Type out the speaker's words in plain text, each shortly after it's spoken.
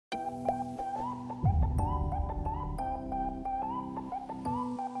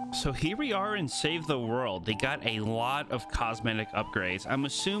So here we are in Save the World. They got a lot of cosmetic upgrades. I'm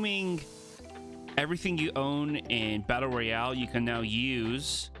assuming everything you own in Battle Royale you can now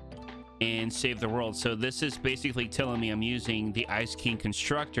use in Save the World. So this is basically telling me I'm using the Ice King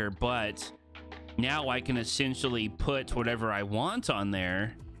constructor, but now I can essentially put whatever I want on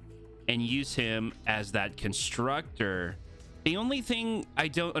there and use him as that constructor. The only thing I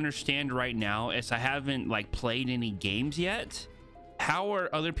don't understand right now is I haven't like played any games yet. How are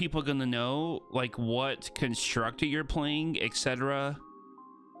other people gonna know like what constructor you're playing, etc.?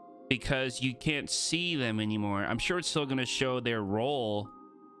 Because you can't see them anymore. I'm sure it's still gonna show their role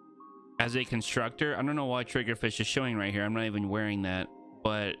as a constructor. I don't know why Triggerfish is showing right here. I'm not even wearing that.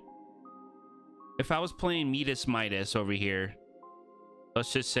 But if I was playing Midas over here,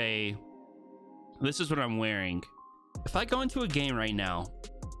 let's just say this is what I'm wearing. If I go into a game right now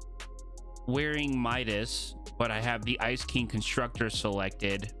wearing Midas, but I have the Ice King constructor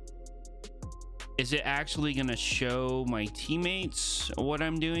selected, is it actually gonna show my teammates what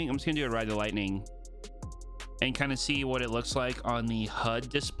I'm doing? I'm just gonna do a Ride the Lightning and kind of see what it looks like on the HUD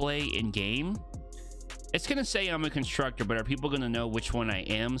display in game. It's gonna say I'm a constructor, but are people gonna know which one I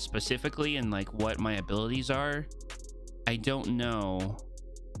am specifically and like what my abilities are? I don't know.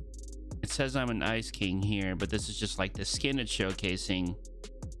 It says I'm an Ice King here, but this is just like the skin it's showcasing.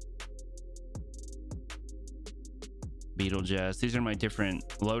 Beetlejuice. These are my different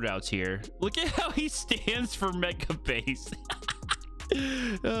loadouts here. Look at how he stands for Mega Base.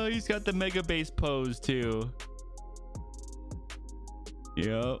 Oh, he's got the Mega Base pose too.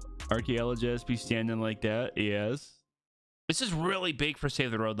 Yep. Archaeologist be standing like that. Yes. This is really big for Save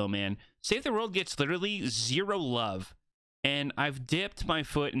the World though, man. Save the World gets literally 0 love. And I've dipped my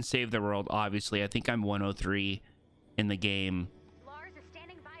foot in Save the World, obviously. I think I'm 103 in the game.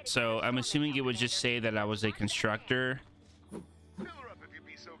 So I'm assuming it would just say that I was a constructor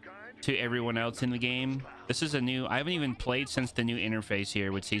to everyone else in the game. This is a new... I haven't even played since the new interface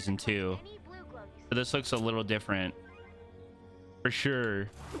here with Season 2. So this looks a little different. For sure.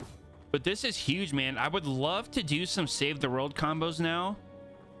 But this is huge, man. I would love to do some Save the World combos now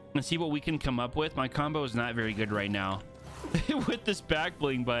and see what we can come up with. My combo is not very good right now with this back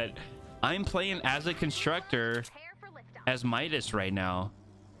bling, but I'm playing as a constructor as Midas right now,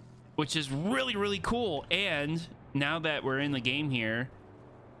 which is really, really cool. And now that we're in the game here,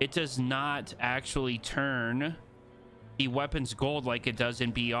 it does not actually turn the weapons gold like it does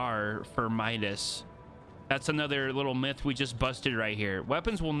in BR for Midas. That's another little myth we just busted right here.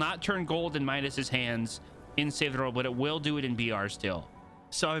 Weapons will not turn gold in Midas's hands in Save the World, but it will do it in BR still.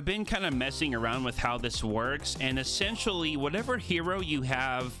 So I've been kind of messing around with how this works, and essentially whatever hero you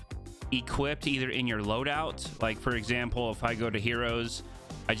have equipped either in your loadout, like for example, if I go to heroes,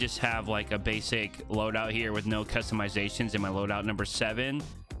 I just have like a basic loadout here with no customizations in my loadout number 7.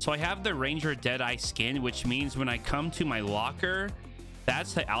 So I have the Ranger Deadeye skin, which means when I come to my locker,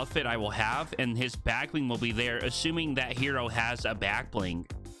 that's the outfit I will have, and his backbling will be there, assuming that hero has a backbling.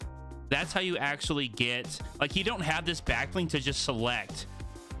 That's how you actually get, like, you don't have this backbling to just select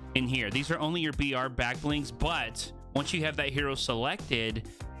in here. These are only your BR backblings, but once you have that hero selected,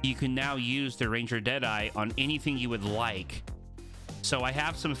 you can now use the Ranger Deadeye on anything you would like. So I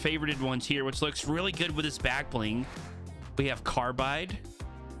have some favorited ones here, which looks really good with this backbling. We have Carbide,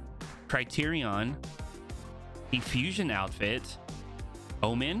 Criterion, the Fusion outfit,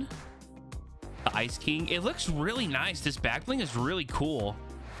 Omen, the Ice King. It looks really nice. This backbling is really cool.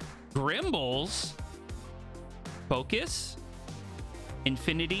 Grimbles, Focus,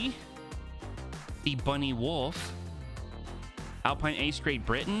 Infinity, the Bunny Wolf, Alpine Ace Great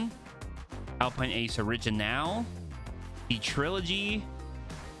Britain, Alpine Ace Original, the Trilogy,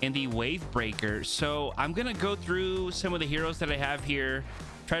 and the Wave Breaker. So I'm gonna go through some of the heroes that I have here,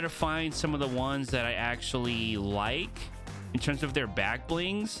 try to find some of the ones that I actually like in terms of their back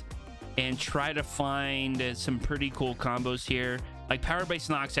blings, and try to find some pretty cool combos here. Like Power Base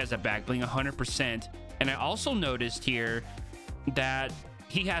Nox has a back bling 100%, and I also noticed here that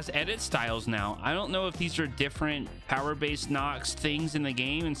he has edit styles now. I don't know if these are different Power Base Nox things in the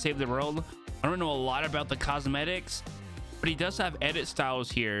game and Save the World. I don't know a lot about the cosmetics, but he does have edit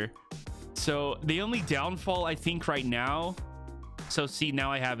styles here. So the only downfall I think right now, so see,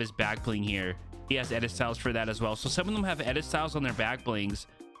 now I have his back bling here. He has edit styles for that as well. So some of them have edit styles on their back blings.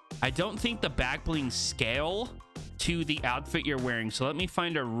 I don't think the back blings scale to the outfit you're wearing. So let me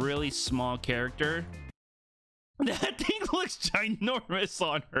find a really small character. That thing looks ginormous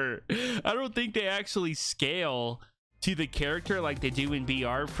on her. I don't think they actually scale to the character like they do in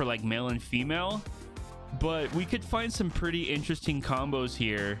BR for like male and female, but we could find some pretty interesting combos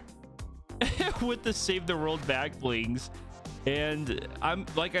here with the Save the World back blings. And I'm,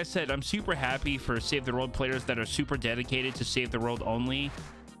 like I said, I'm super happy for Save the World players that are super dedicated to Save the World only.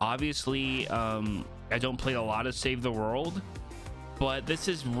 Obviously, I don't play a lot of Save the World, but this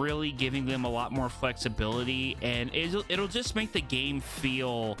is really giving them a lot more flexibility, and it'll just make the game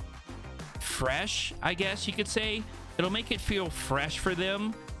feel fresh, I guess you could say. It'll make it feel fresh for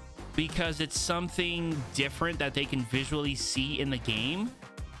them because it's something different that they can visually see in the game.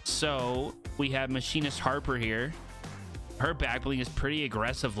 So we have Machinist Harper here. Her back bling is pretty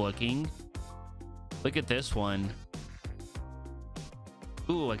aggressive looking. Look at this one.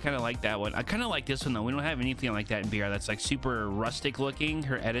 Ooh, I kind of like that one. I kind of like this one though. We don't have anything like that in BR that's like super rustic looking.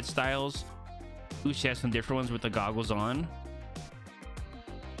 Her edit styles. Ooh, she has some different ones with the goggles on.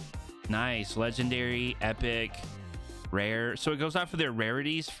 Nice. Legendary, epic, rare. So it goes off of their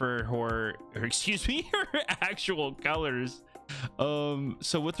rarities for her excuse me, her actual colors.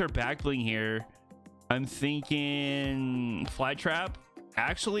 So with her back bling here, I'm thinking Flytrap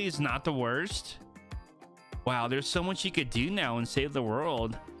actually is not the worst. Wow, there's so much you could do now in Save the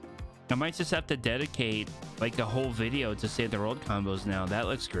World. I might just have to dedicate like a whole video to Save the World combos now. That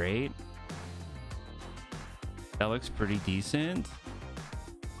looks great. That looks pretty decent.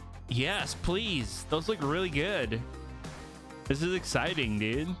 Yes, please. Those look really good. This is exciting,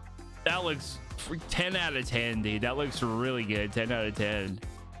 dude. That looks 10 out of 10, dude. That looks really good. 10 out of 10.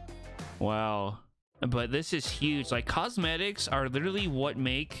 Wow. But this is huge. Like, cosmetics are literally what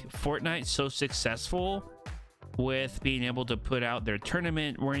make Fortnite so successful, with being able to put out their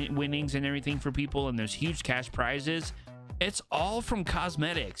tournament winnings and everything for people, and there's huge cash prizes. It's all from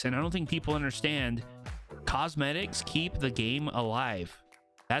cosmetics, and I don't think people understand cosmetics keep the game alive.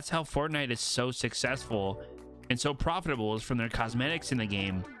 That's how Fortnite is so successful and so profitable, is from their cosmetics in the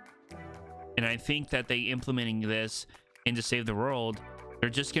game. And I think that they implementing this into Save the World, they're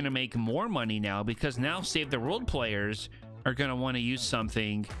just going to make more money now, because now Save the World players are going to want to use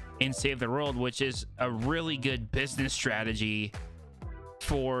something in Save the World, which is a really good business strategy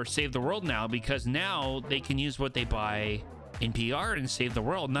for Save the World now, because now they can use what they buy in PR and Save the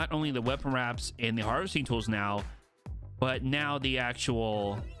World. Not only the weapon wraps and the harvesting tools now, but now the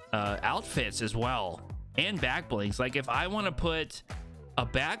actual outfits as well, and back blings. Like, if I want to put a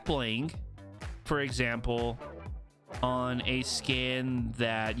back bling, for example, on a skin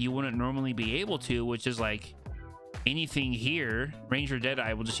that you wouldn't normally be able to, which is like anything here, Ranger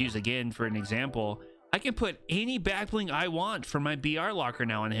Deadeye, we'll just use again for an example. I can put any back bling I want for my BR locker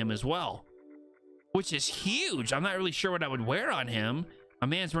now on him as well, which is huge. I'm not really sure what I would wear on him. My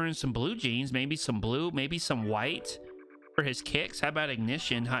man's wearing some blue jeans, maybe some blue, maybe some white for his kicks. How about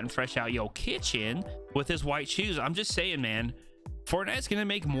Ignition, hot and fresh out yo kitchen with his white shoes? I'm just saying, man, Fortnite's gonna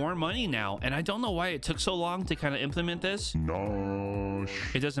make more money now, and I don't know why it took so long to kind of implement this. No,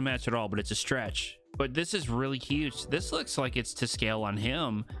 it doesn't match at all, but it's a stretch. But this is really huge. This looks like it's to scale on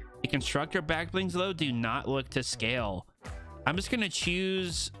him. The constructor back blings though do not look to scale. I'm just gonna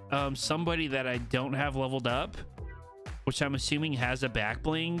choose somebody that I don't have leveled up, which I'm assuming has a back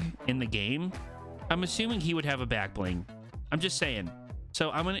bling in the game. I'm assuming he would have a back bling. I'm just saying. So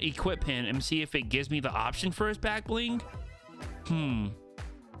I'm gonna equip him and see if it gives me the option for his back bling.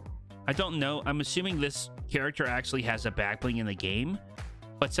 I don't know. I'm assuming this character actually has a back bling in the game,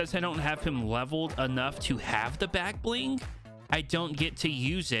 but since I don't have him leveled enough to have the back bling, I don't get to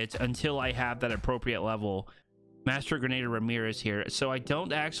use it until I have that appropriate level. Master Grenadier Ramirez here. So I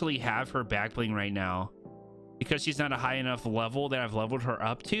don't actually have her back bling right now because she's not a high enough level that I've leveled her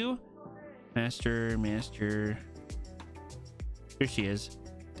up to. Master. Here she is.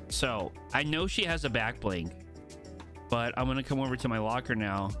 So I know she has a back bling, but I'm gonna come over to my locker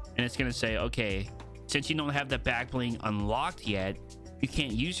now, and it's gonna say, okay, since you don't have the back bling unlocked yet, you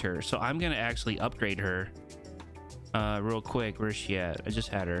can't use her. So I'm gonna actually upgrade her real quick. Where's she at? I just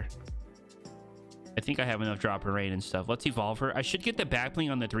had her. I think I have enough drop her rain and stuff. Let's evolve her. I should get the back bling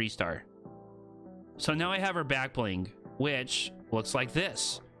on the 3-star. So now I have her back bling, which looks like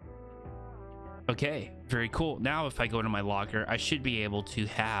this. Okay, very cool. Now if I go to my locker, I should be able to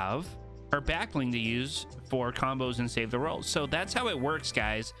have her back bling to use for combos and Save the World. So that's how it works,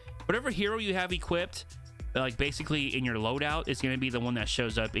 guys. Whatever hero you have equipped, like basically in your loadout, is going to be the one that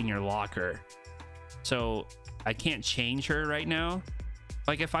shows up in your locker. So I can't change her right now.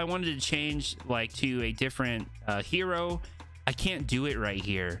 Like if I wanted to change like to a different hero, I can't do it right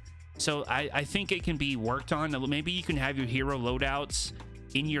here. So I think it can be worked on. Maybe you can have your hero loadouts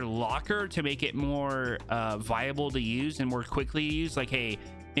in your locker to make it more viable to use and more quickly to use. Like, hey,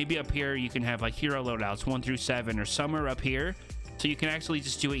 maybe up here you can have like hero loadouts 1 through 7 or somewhere up here, so you can actually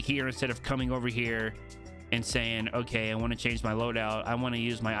just do it here instead of coming over here and saying, okay, I want to change my loadout. I want to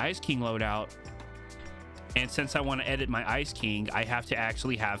use my Ice King loadout. And since I want to edit my Ice King, I have to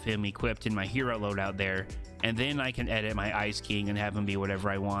actually have him equipped in my hero loadout there. And then I can edit my Ice King and have him be whatever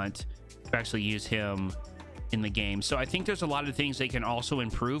I want to actually use him in the game. So I think there's a lot of things they can also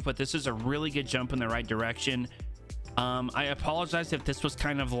improve, but this is a really good jump in the right direction. I apologize if this was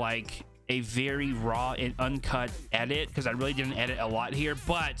kind of like a very raw and uncut edit, because I really didn't edit a lot here,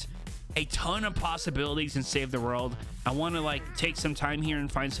 but a ton of possibilities in Save the World. I want to like take some time here and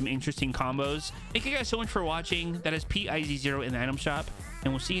find some interesting combos. Thank you guys so much for watching. That is PIZO in the item shop,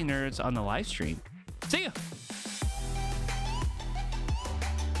 and we'll see you nerds on the live stream. See ya.